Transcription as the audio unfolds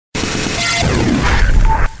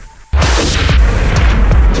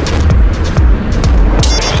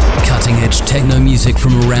music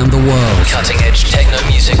from around the world. Cutting edge techno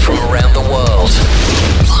music from around the world.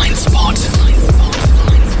 Blind Spot.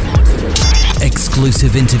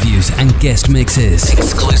 Exclusive interviews and guest mixes.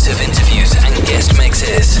 Exclusive interviews and guest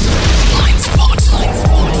mixes. Blind Spot.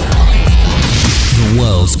 The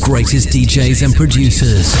world's greatest DJs and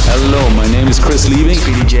producers. Hello, my name is Chris Liebing.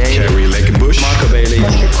 Speedy J. Jerry Leckenbush. Marco Bailey.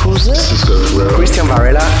 Cisco Christian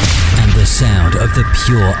Varela. And the sound of the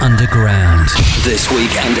pure underground. This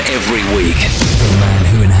week and every week. The man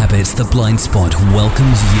who inhabits the Blind Spot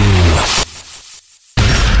welcomes you.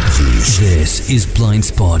 This is Blind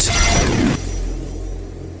Spot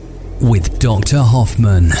with Dr.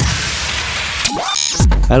 Hoffmann.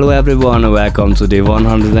 Hello everyone, welcome to the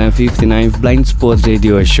 159th Blind Spot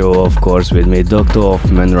radio show, of course with me, Dr.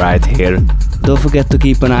 Hoffmann, right here. Don't forget to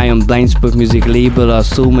keep an eye on Blind Spot music label, as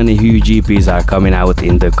so many huge EPs are coming out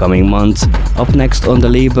in the coming months. Up next on the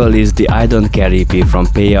label is the I Don't Care EP from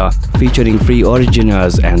Peya, featuring 3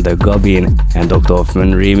 originals and the Gobin and Dr.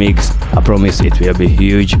 Hoffmann remix. I promise it will be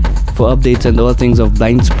huge. For updates and all things of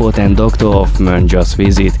Blind Spot and Dr. Hoffmann, just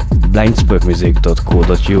visit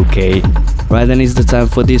blindspotmusic.co.uk. Right, then it's the time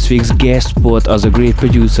for this week's guest spot, as a great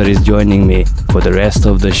producer is joining me for the rest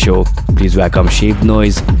of the show. Please welcome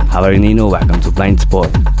Shapednoise. How are you, Nino? Welcome to Blind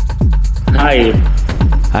Spot. Hi.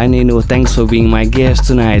 Hi Nino, thanks for being my guest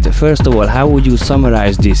tonight. First of all, how would you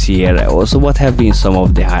summarize this year? Also, what have been some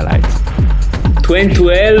of the highlights?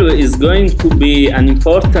 2012 is going to be an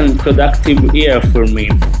important productive year for me.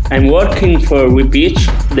 I'm working for Repeach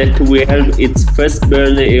that will have its first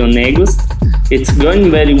birthday on August. It's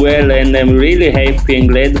going very well and I'm really happy and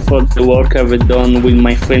glad for the work I've done with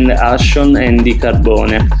my friend Ashon and Di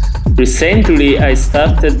Carbone. Recently I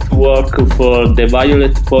started to work for the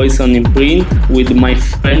Violet Poison imprint with my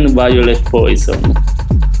friend Violet Poison.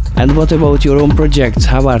 And what about your own projects?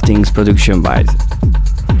 How are things production-wise?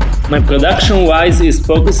 My production-wise is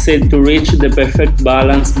focused to reach the perfect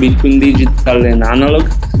balance between digital and analog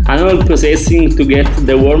processing to get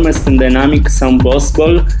the warmest and dynamic sound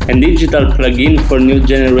possible, and digital plugin for new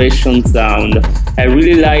generation sound. I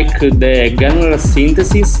really like the granular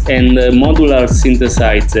synthesis and the modular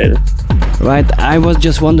synthesizer. Right, I was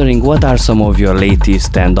just wondering, what are some of your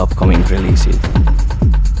latest and upcoming releases?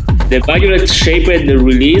 The Violet Shaped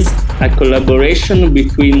release, a collaboration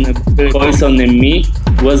between Poison and me,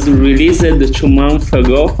 was released 2 months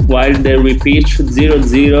ago, while the Repeach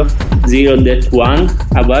 000.1,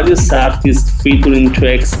 a various artists featuring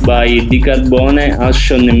tracks by Di Carbone,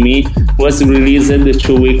 Ashon and me, was released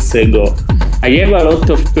 2 weeks ago. I have a lot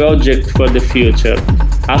of projects for the future.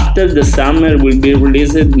 After the summer will be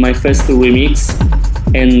released my first remix,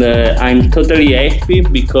 and I'm totally happy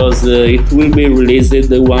because it will be released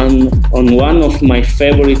on one of my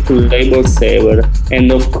favorite labels ever,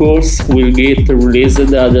 and of course will get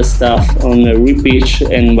released other stuff on Repeach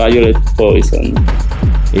and Violet Poison.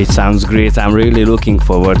 It sounds great. I'm really looking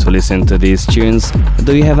forward to listen to these tunes.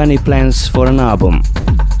 Do you have any plans for an album?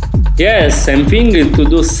 Yes, I'm thinking to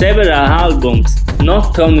do several albums,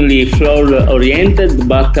 not only floor-oriented,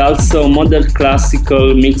 but also modern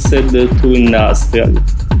classical mixed to industrial.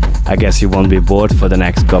 I guess you won't be bored for the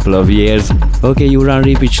next couple of years. Okay, you run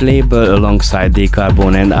Repeach label alongside Di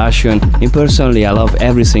Carbone and Ashon. Personally, I love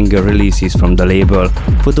every single releases from the label.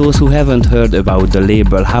 For those who haven't heard about the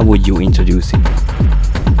label, how would you introduce it?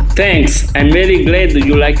 Thanks, I'm very glad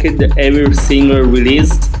you liked every single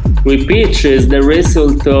release. Repeach is the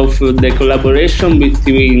result of the collaboration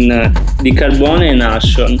between Di Carbone and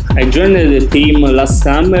Ashon. I joined the team last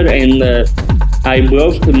summer and I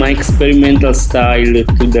brought my experimental style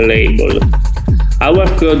to the label. Our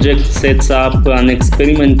project sets up an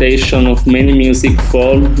experimentation of many music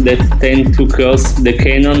forms that tend to cross the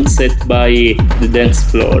canon set by the dance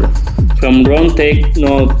floor. From raw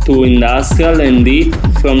techno to industrial and deep,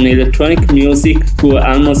 from electronic music to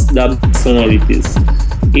almost dub sonorities.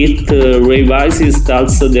 It revises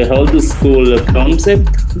also the old school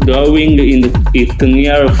concept, drawing it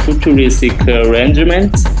near futuristic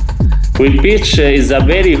arrangements. Repeach is a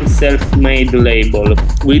very self-made label.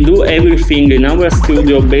 We do everything in our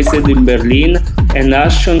studio based in Berlin, and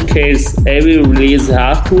Ashon carries every release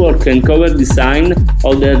artwork and cover design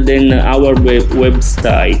other than our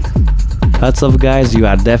website. Hats off guys, you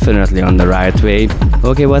are definitely on the right way.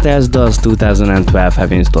 Okay, what else does 2012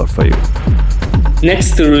 have in store for you?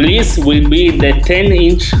 Next release will be the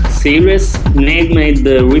 10-inch series named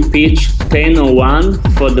Repeach 1001.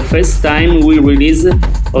 For the first time we release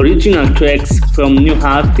original tracks from new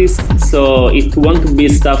artists, so it won't be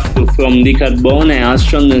stuff from Di Carbone,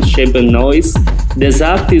 Ashon and Shapednoise. These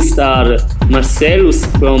artists are Marcellus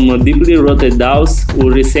from Deeply Rooted House,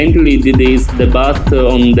 who recently did his debut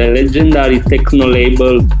on the legendary techno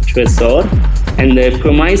label Tresor, and the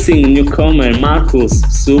promising newcomer Marcus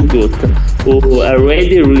Sugut, who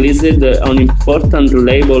already released on important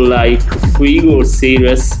labels like Figure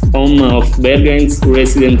Series, home of Bergen's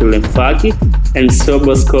Resident Lemfaki, and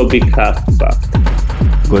Stroboscopic Artifact.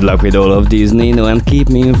 Good luck with all of these, Nino, and keep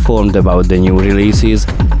me informed about the new releases.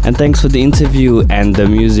 And thanks for the interview and the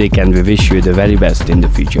music, and we wish you the very best in the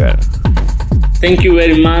future. Thank you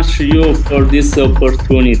very much, you, for this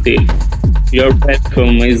opportunity. You're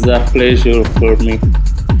welcome. It's a pleasure for me.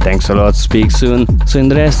 Thanks a lot. Speak soon. So in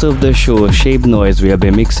the rest of the show, Shapednoise will be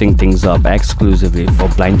mixing things up exclusively for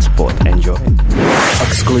Blind Spot. Enjoy.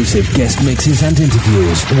 Exclusive guest mixes and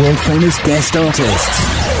interviews. World famous guest artists.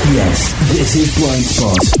 Yes, this is Blind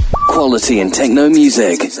Spot. Quality in techno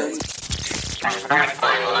music. There's a very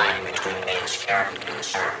fine line between being scared and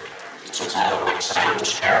concerned. Since I don't like sound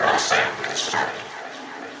scared, I'll say I'm concerned.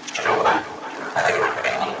 You know what? I think we're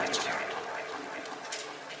getting a little bit scared.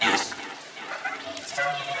 Yes.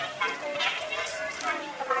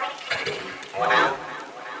 Well,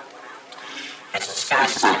 it's a sky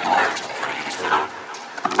sign large for you, know.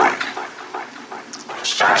 A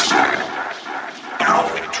star sign. Now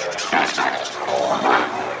we turn sky signs to roll on my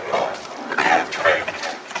roll. I have tried to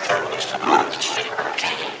about the secret.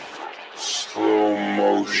 Slow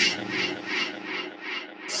motion.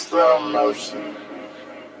 Slow motion.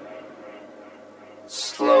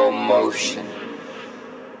 Slow motion.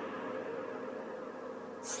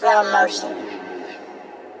 Slow motion.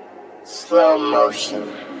 Slow motion.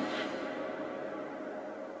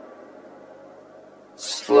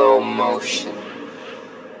 Slow motion.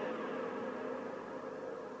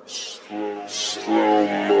 Slow motion. Slow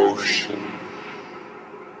motion.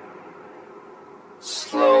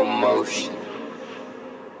 Slow motion.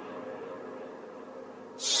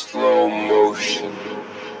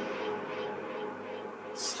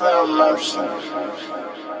 Slow motion. Slow motion.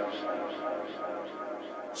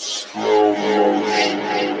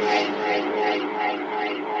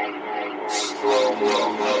 Slow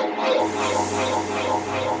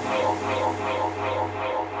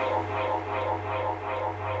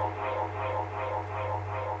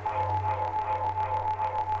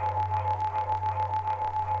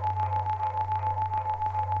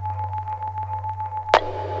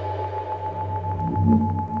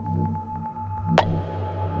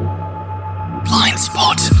Blind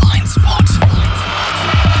Spot. Blind Spot.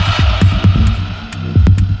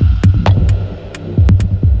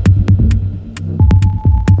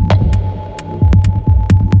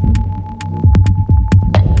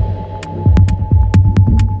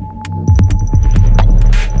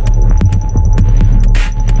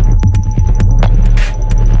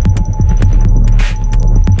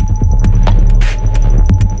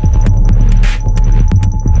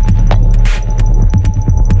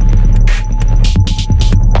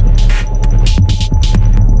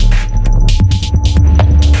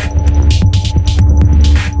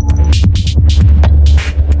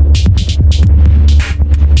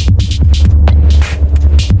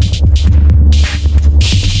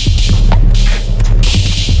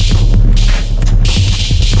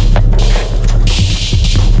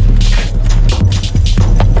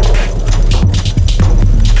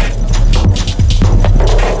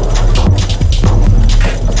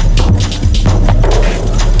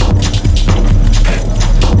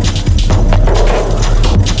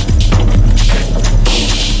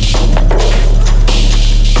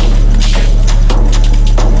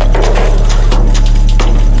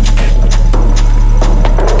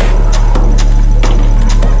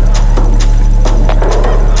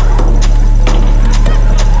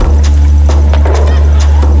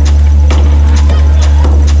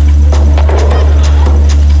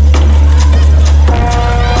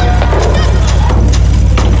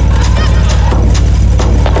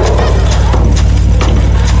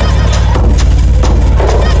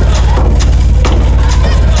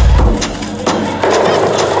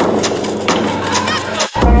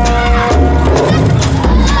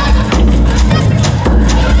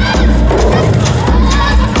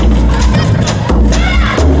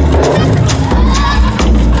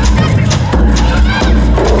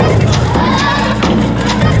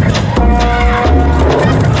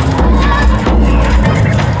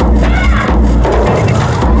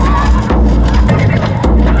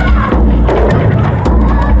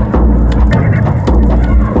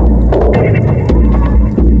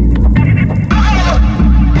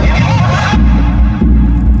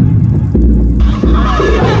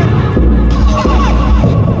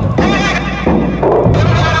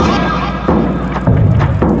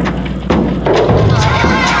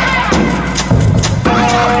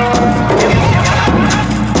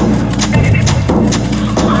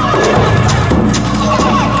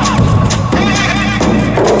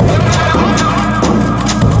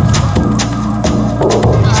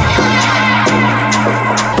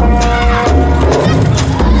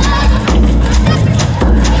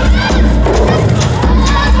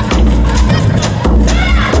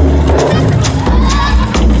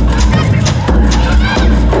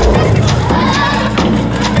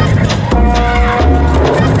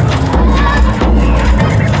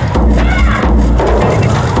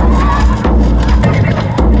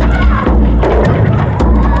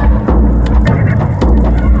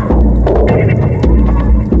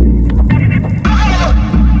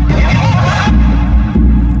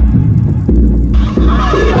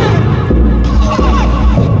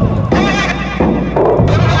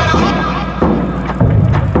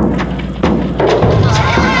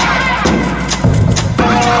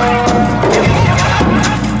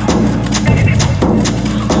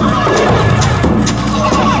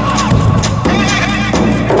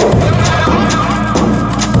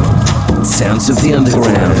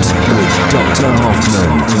 Dr.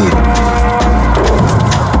 Hoffmann.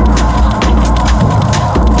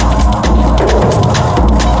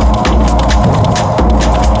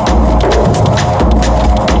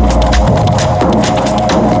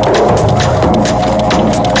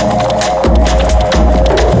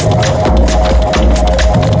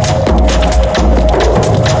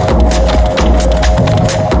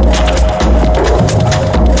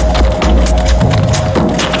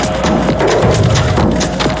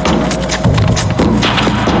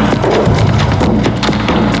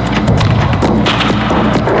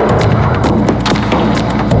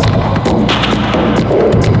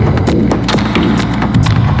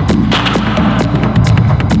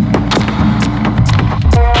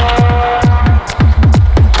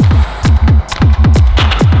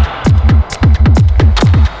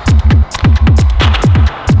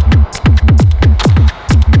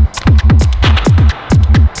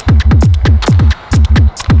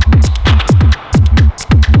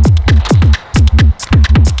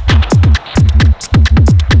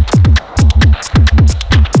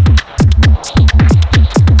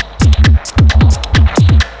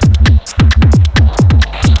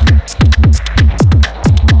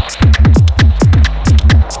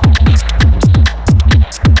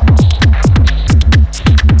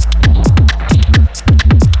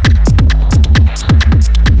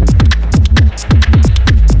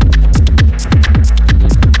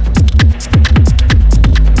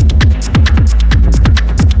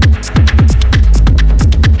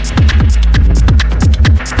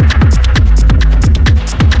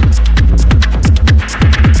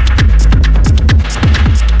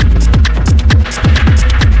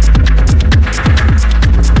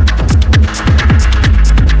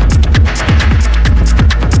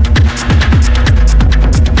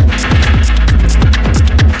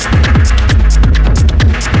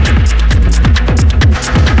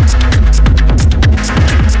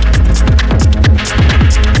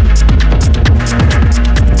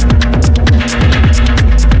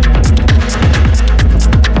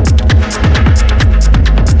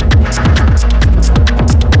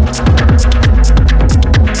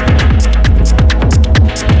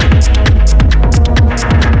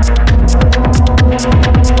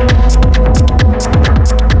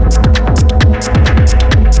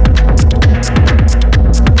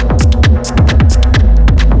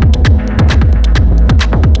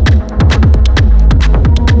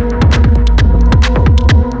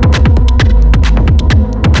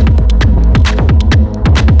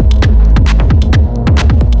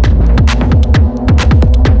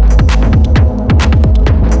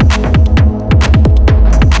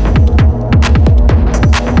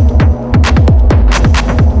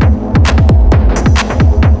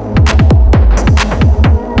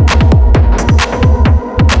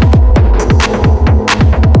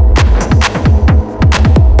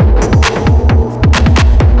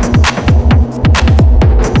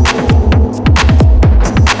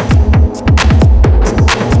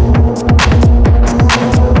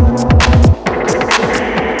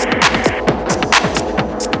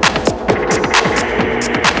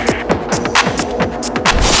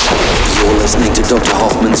 Dr.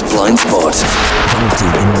 Hoffmann's Blind Spot. Quality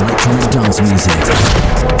in electronic dance music.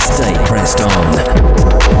 Stay pressed on.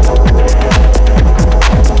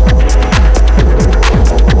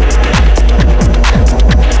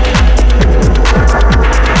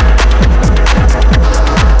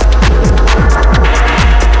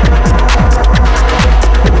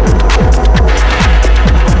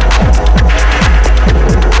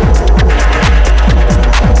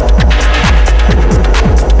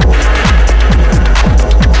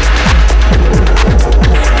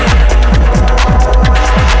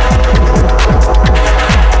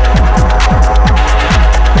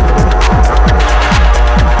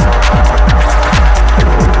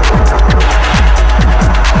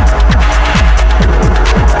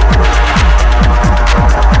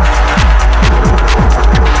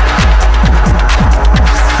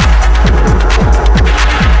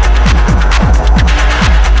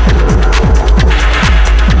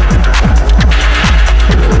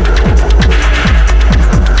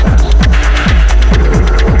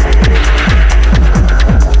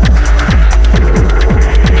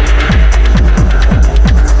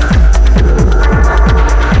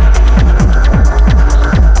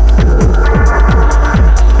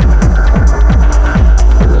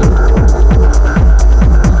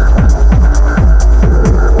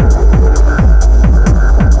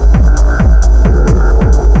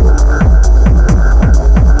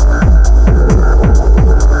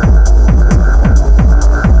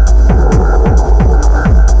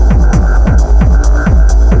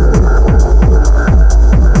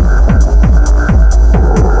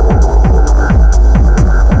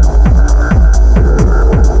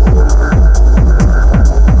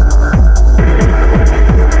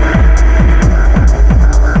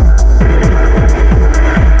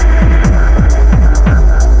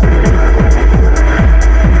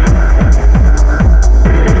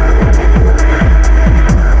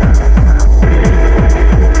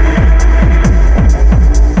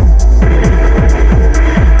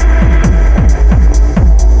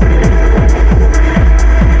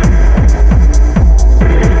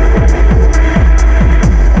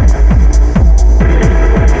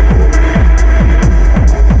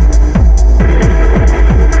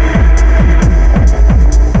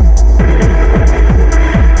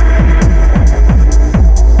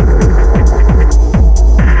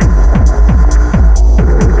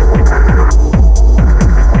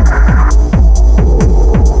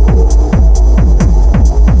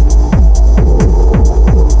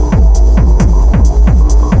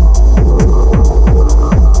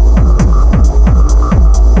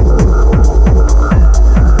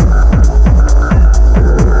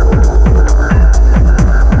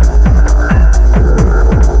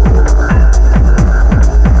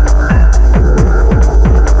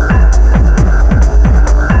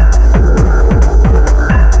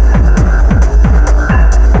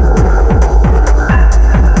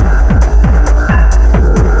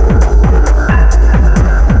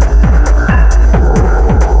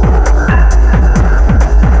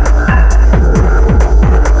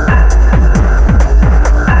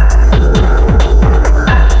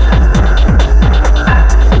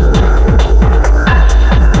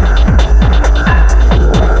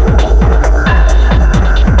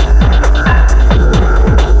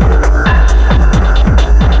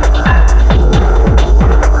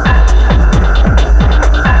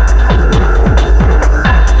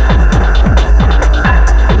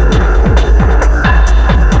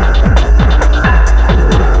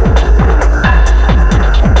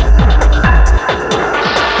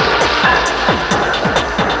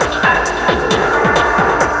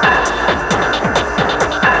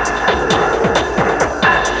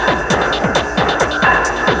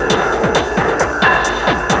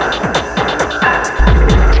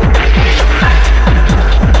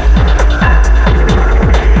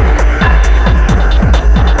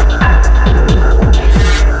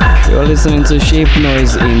 listening to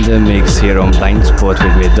Shapednoise in the mix here on Blind Spot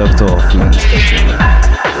with me, Dr. Hoffmann. Stay tuned.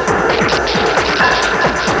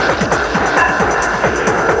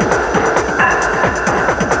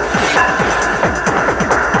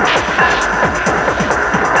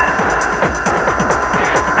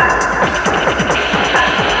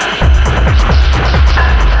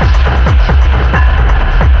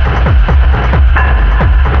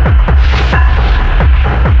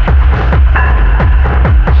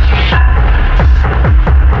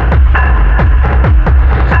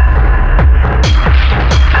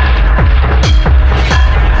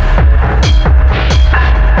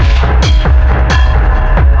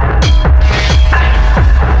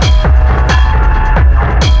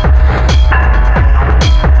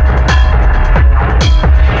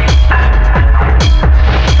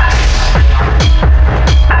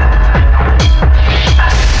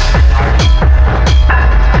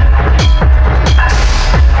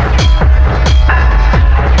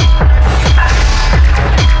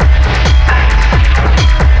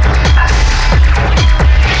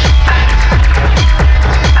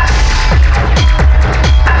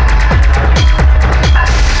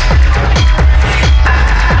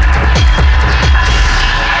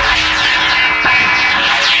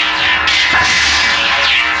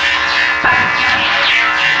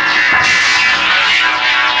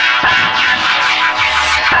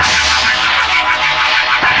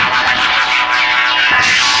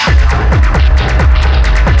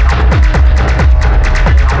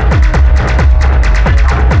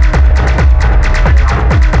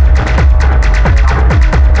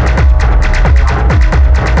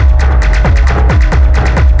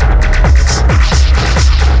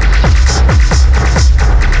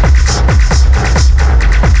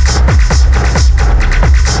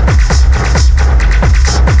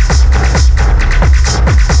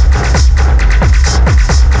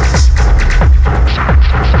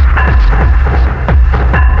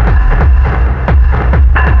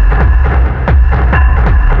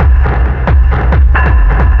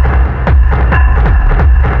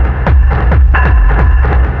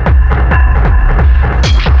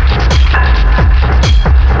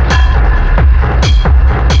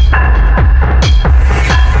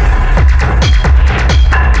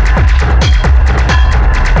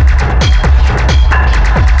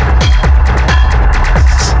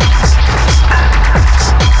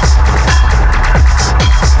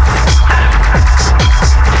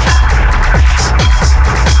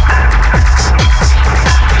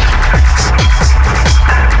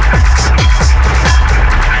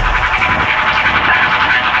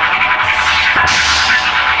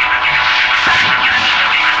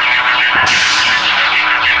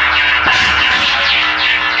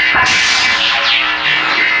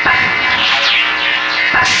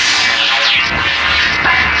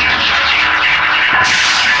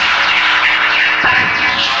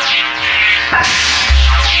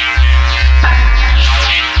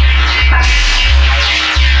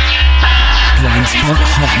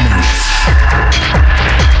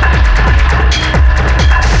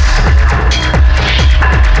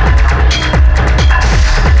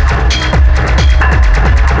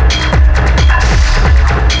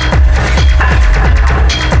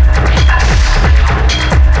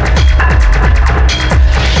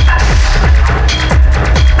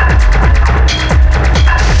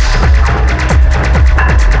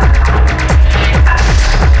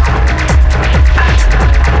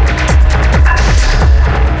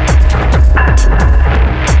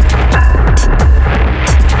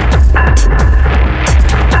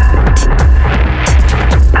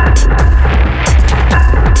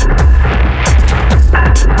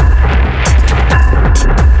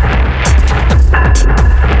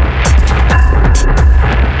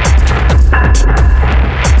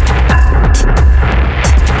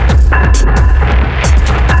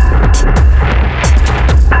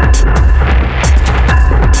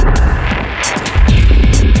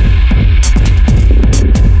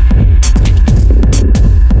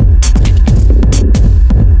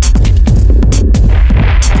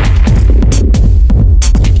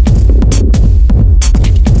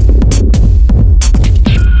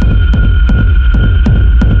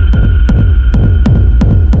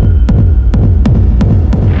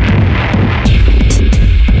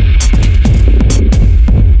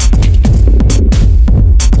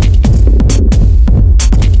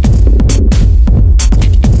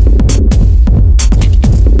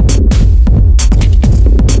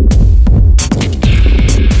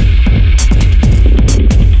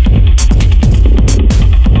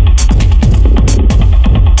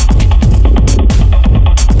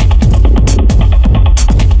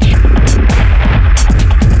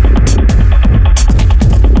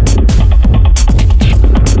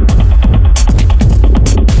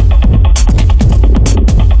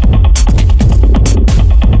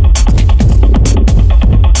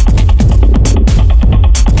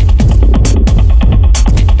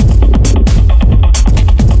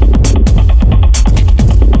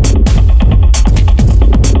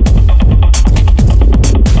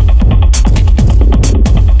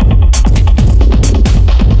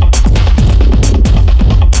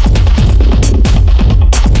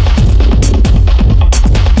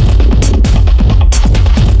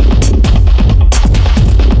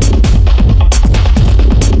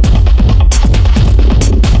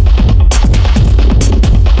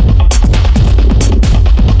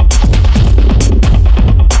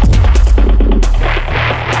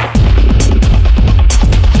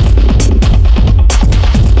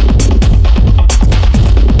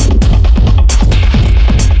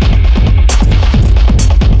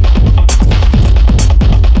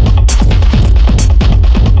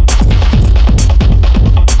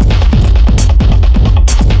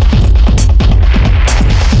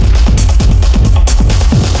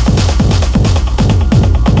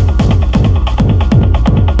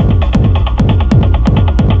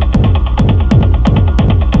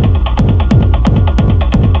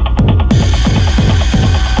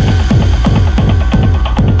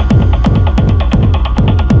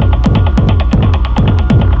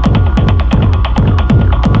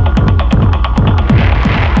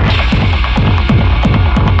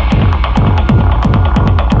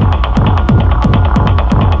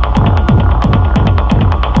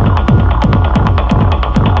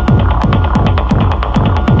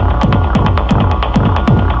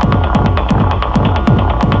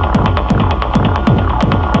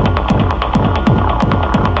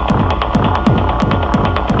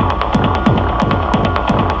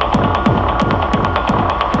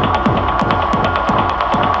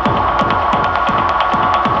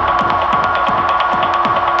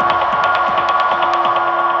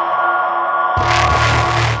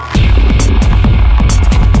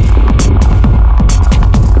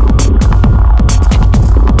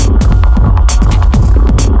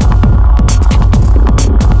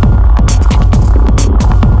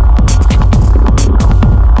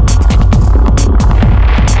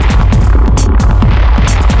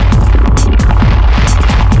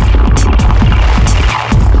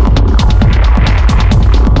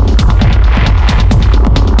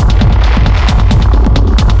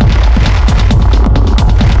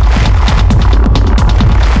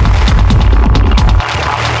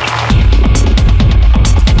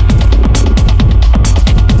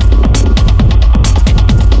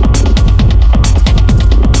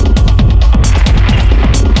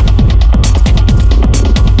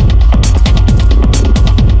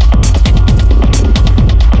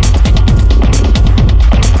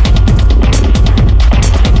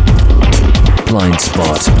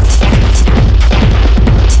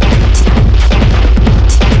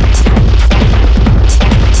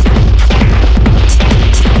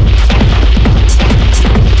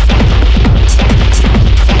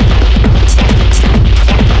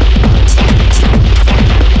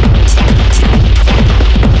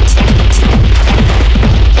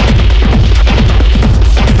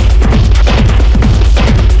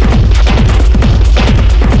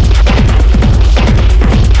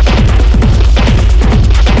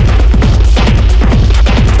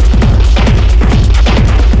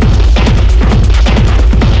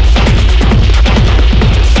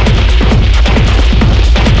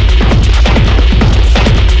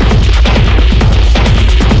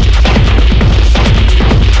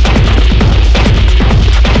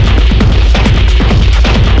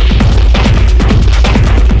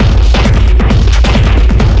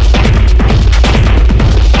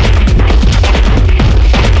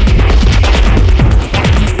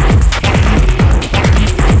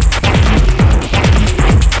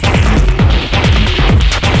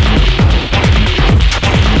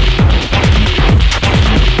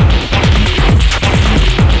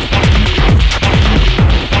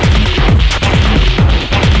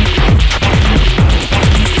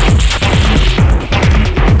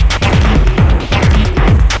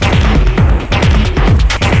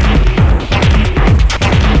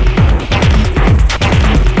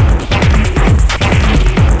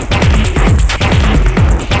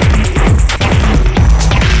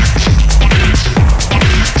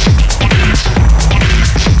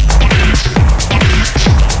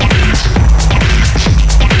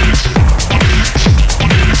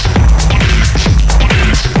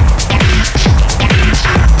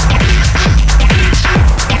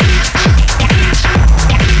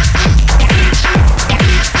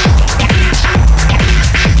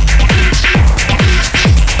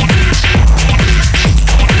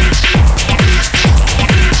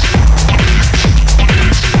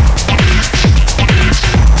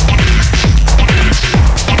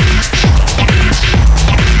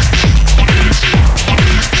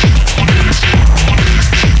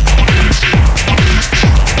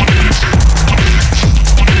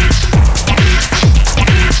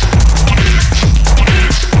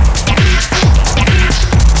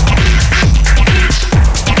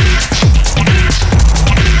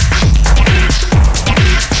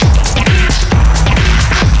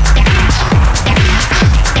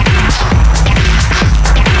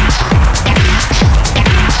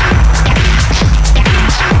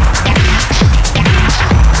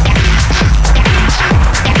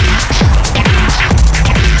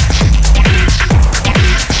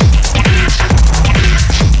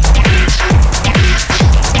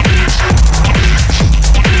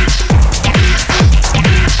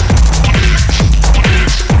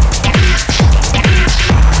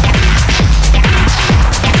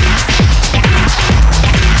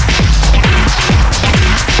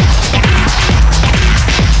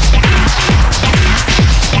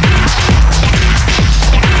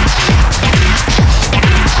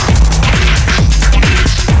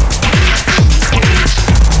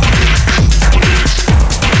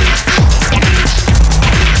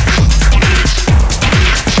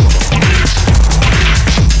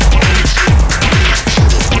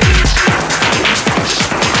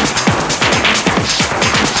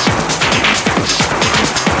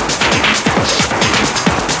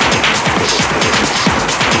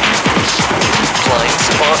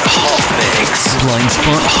 Blind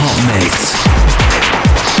Spot Hot Mix.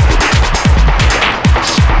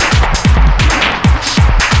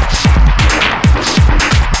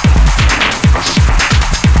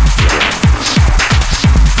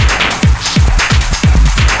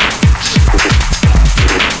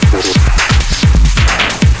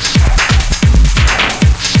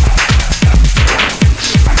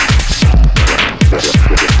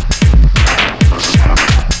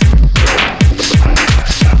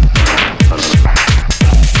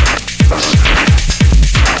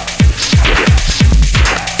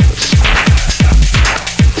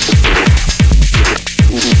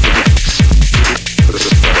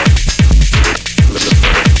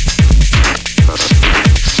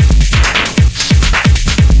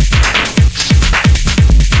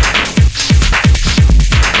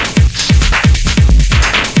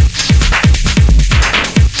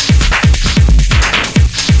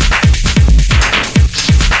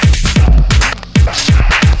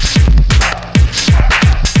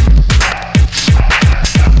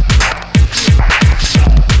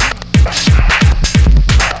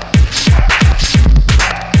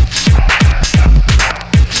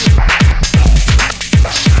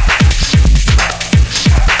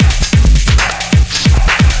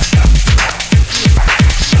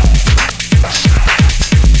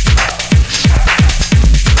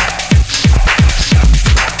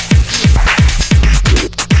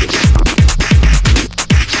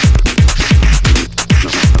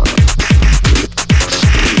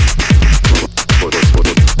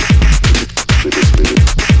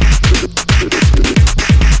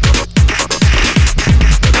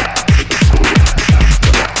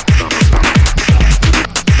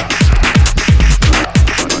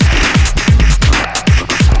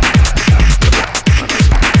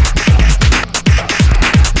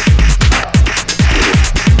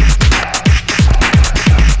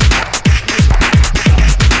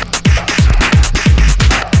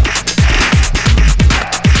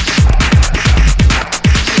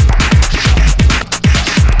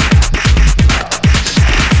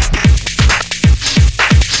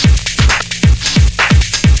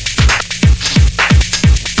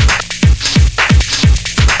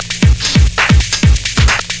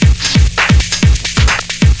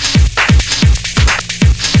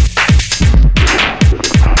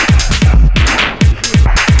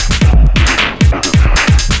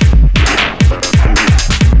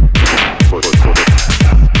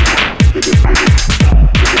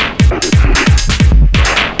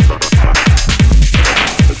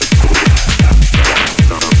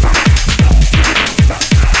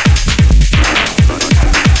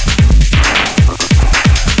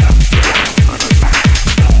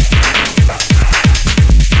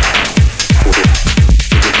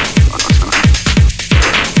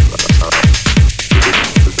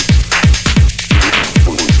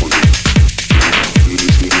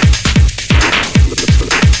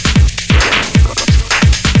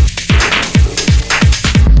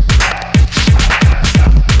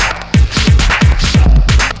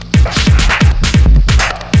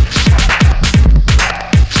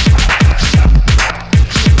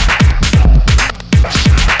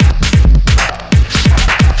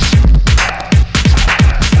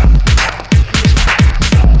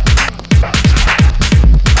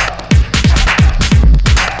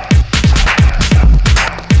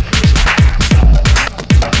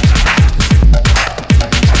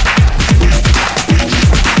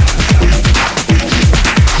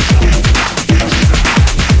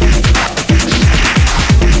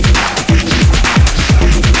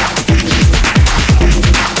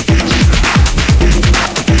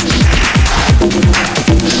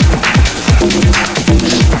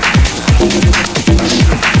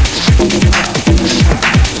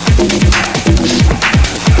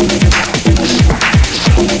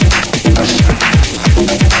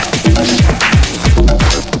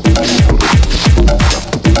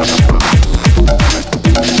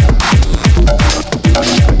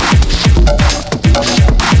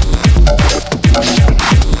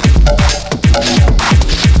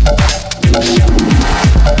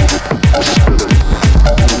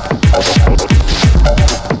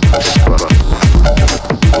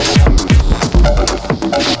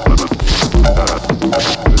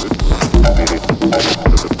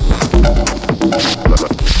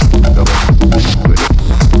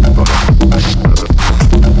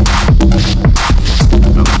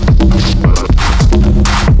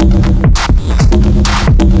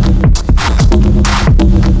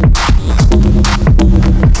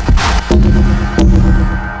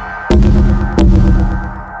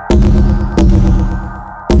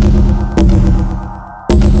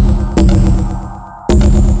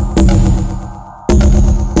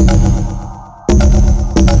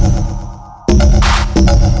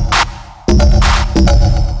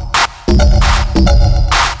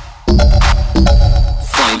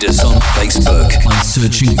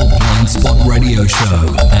 Radio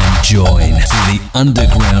Show and join the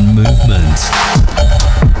underground movement.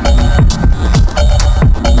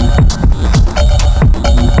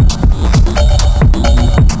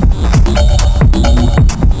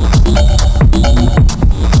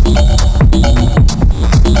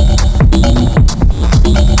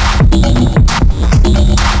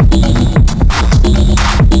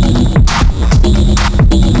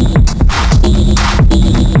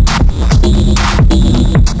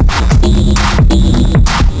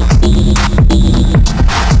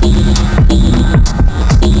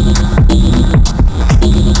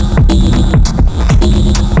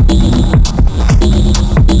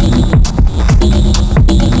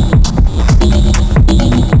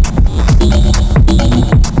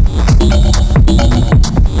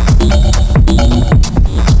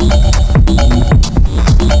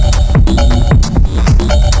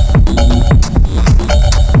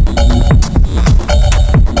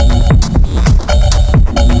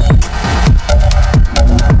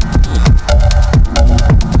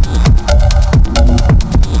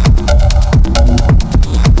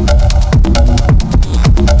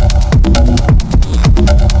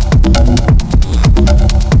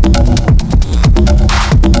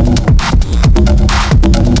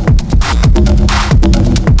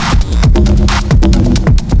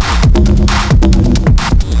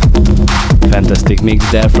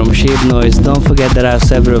 Mix there from Shapednoise. Don't forget there are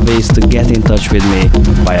several ways to get in touch with me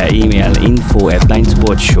via email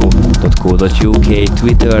info@blindsportshow.co.uk,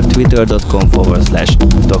 Twitter,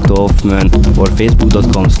 twitter.com/Dr. Hoffmann or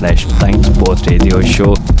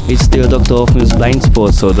facebook.com/blindsportradioshow. It's still Dr. Hoffmann's Blind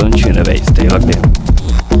Sport, so don't tune away. Stay locked in.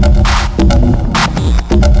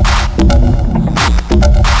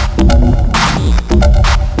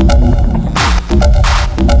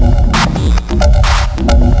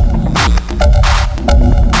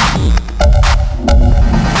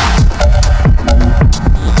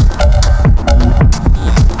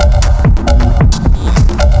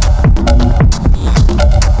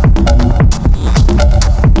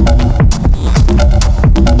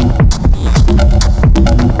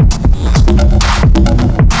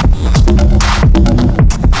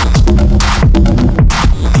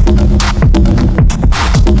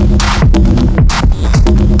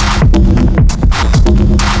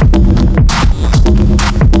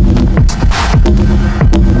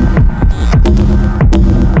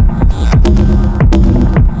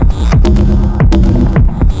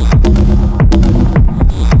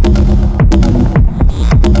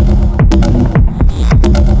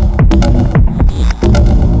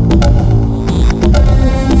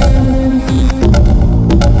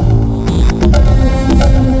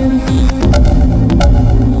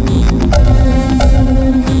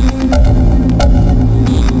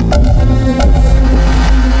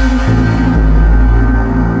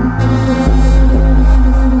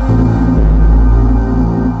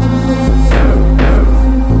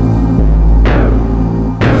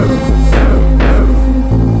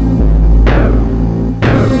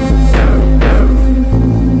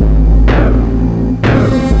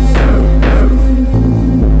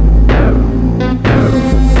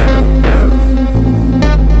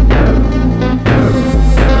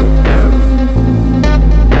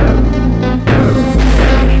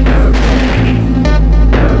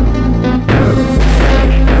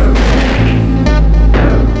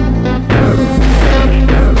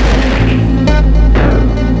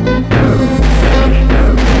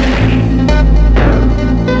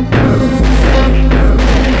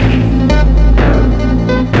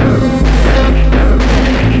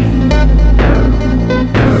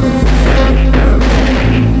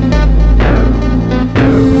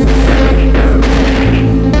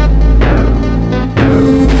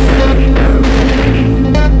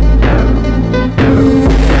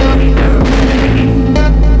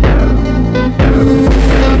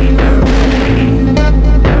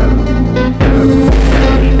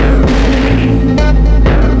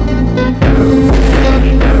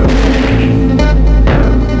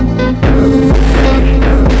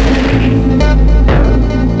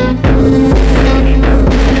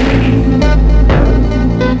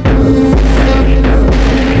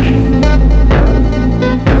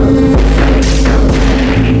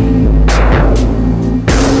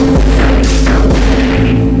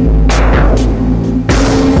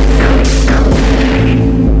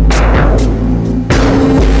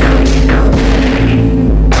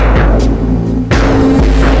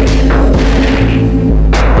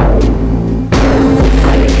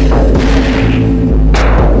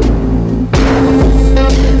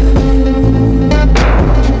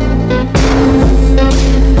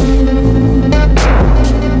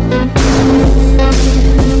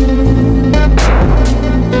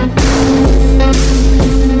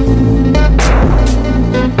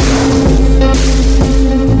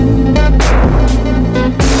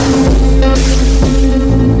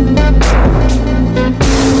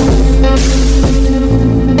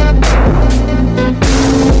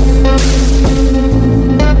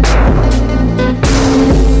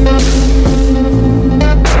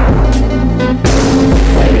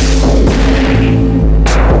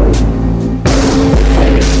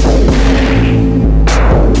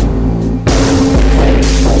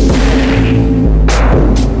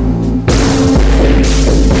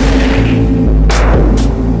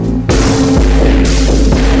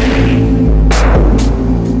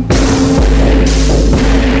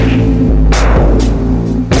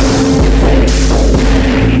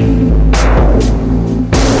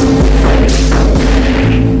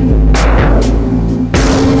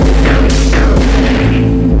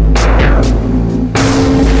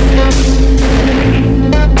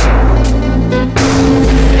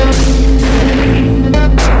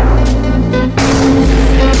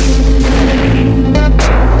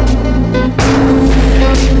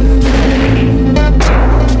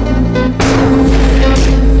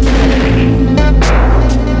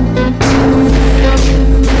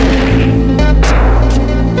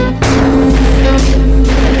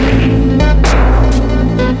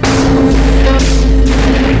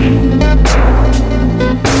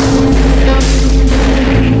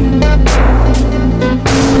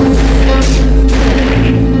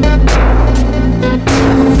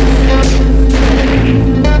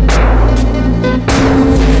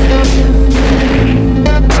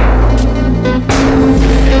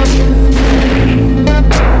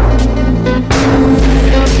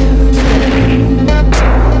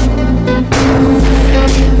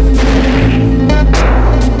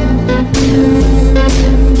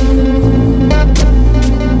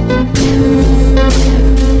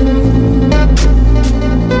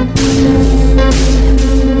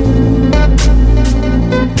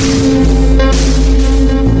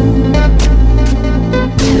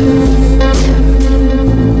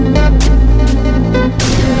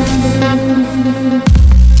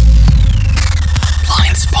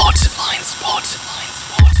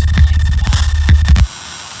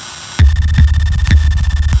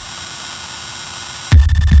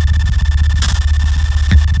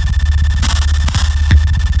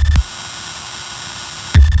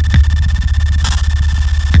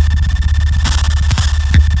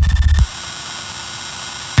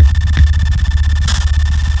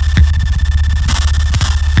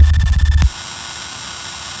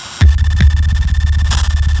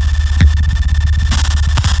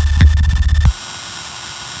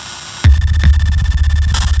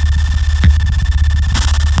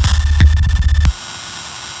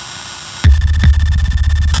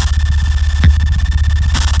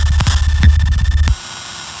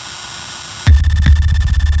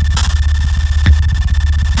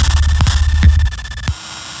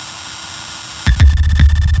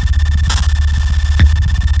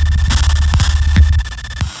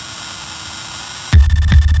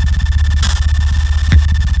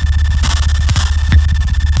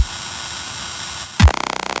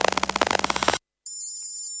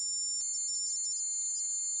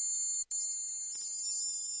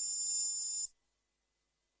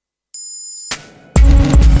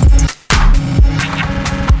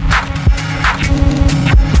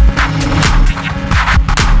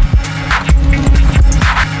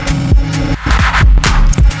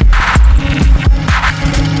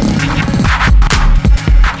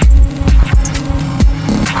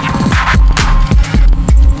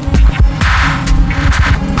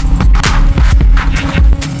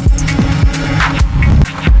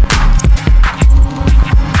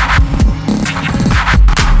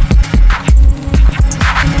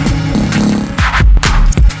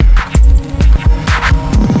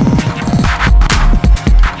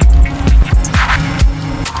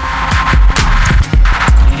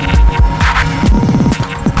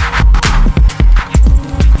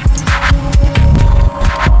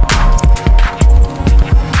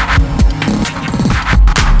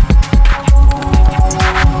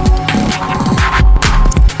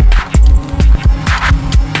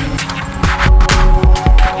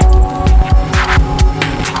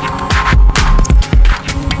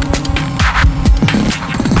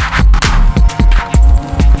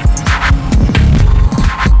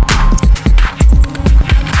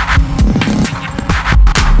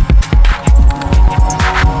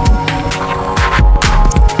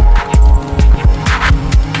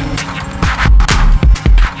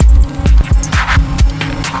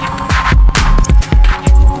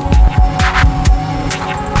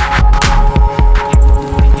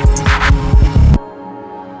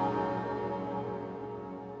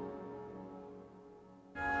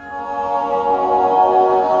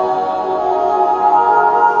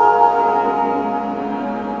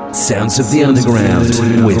 Sounds of the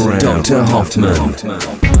Underground with Dr.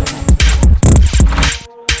 Hoffmann.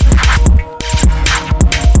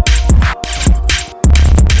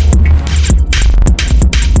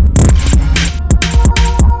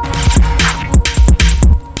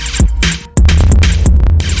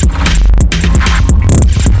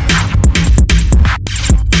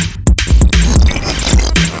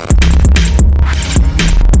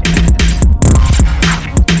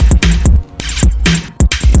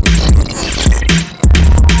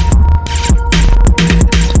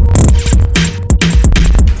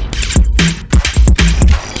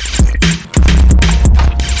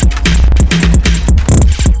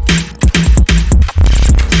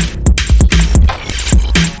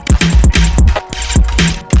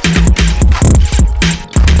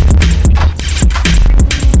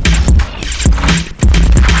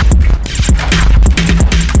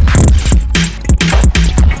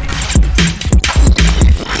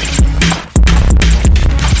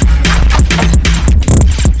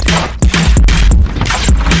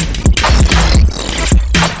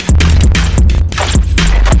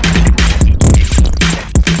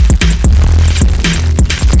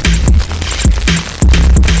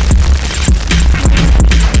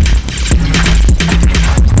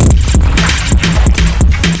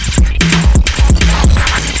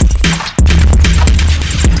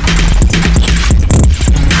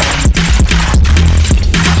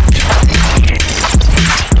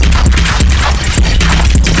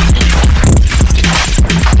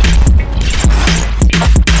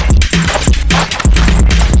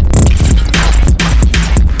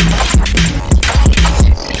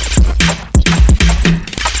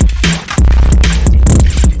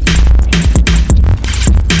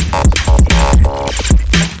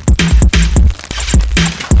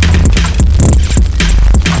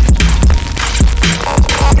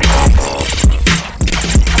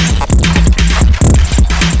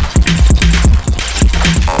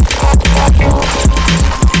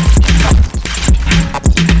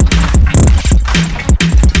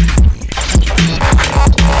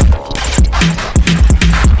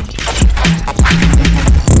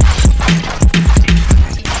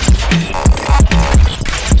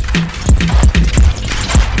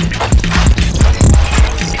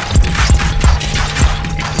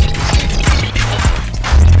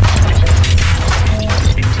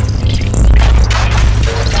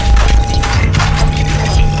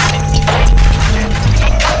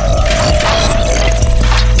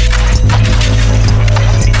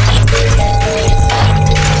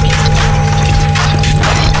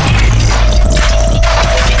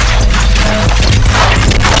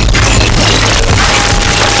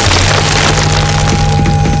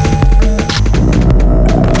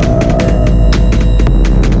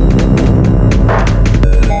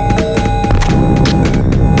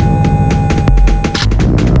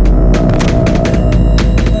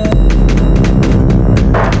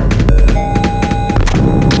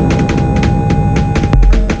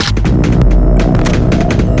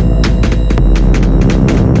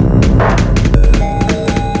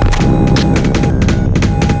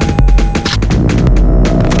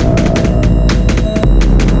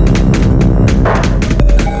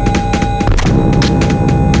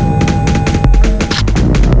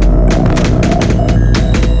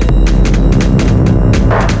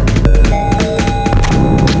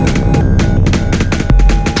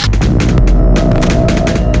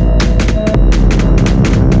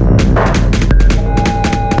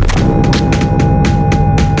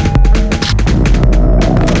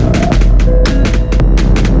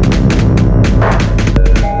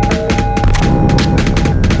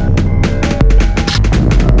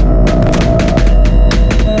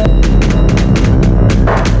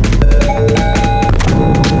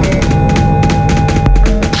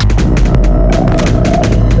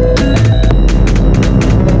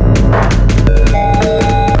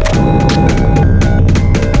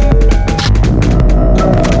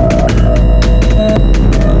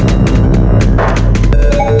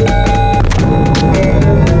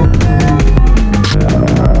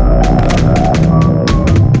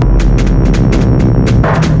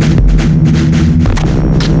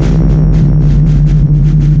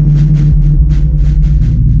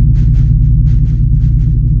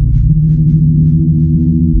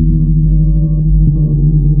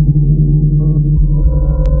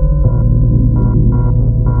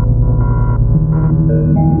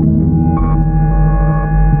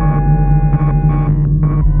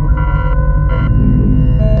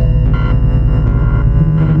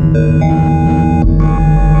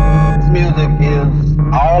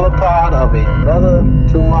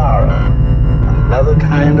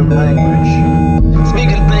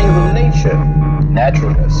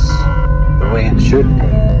 the way it should be.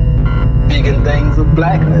 Speaking things of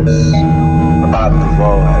blackness about the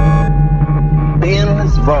void, the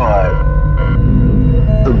endless void,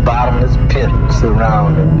 the bottomless pit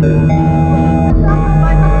surrounding you.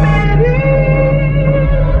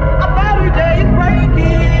 A better day is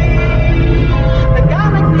breaking. The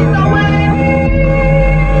galaxies are waiting.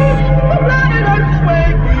 The planet Earth is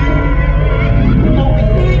waking. So we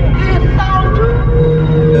sing this song too.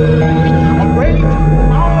 A great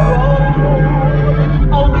tomorrow.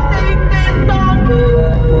 Oh, we sing this song too.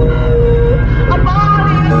 About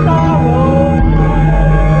his sorrow.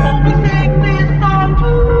 Oh, we sing this song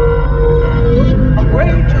too. A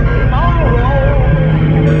great tomorrow.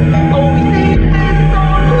 Oh, we sing this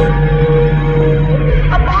song too.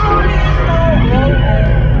 About his sorrow.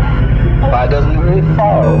 Why doesn't it really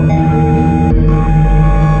fall?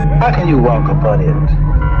 How can you walk upon it?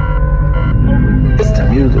 It's the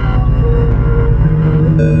music.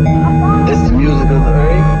 It's the music of the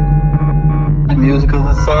earth, the music of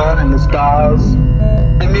the sun and the stars,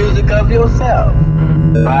 the music of yourself.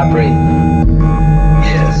 Vibrate.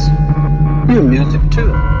 Yes, you're music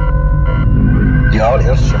too. You're all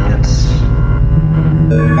instruments.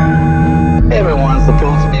 Everyone's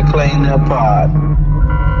supposed to be playing their part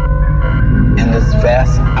in this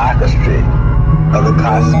vast orchestra of the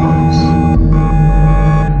cosmos.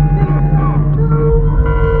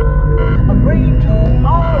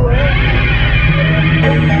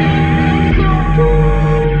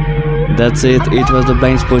 That's it. It was the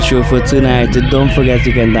Blind Spot show for tonight. Don't forget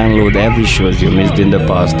you can download every shows you missed in the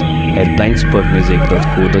past at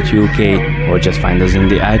blindspotmusic.co.uk or just find us in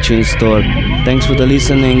the iTunes store. Thanks for the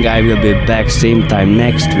listening. I will be back same time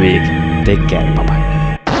next week. Take care. Bye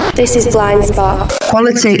bye. This is Blind Spot.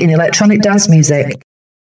 Quality in electronic dance music.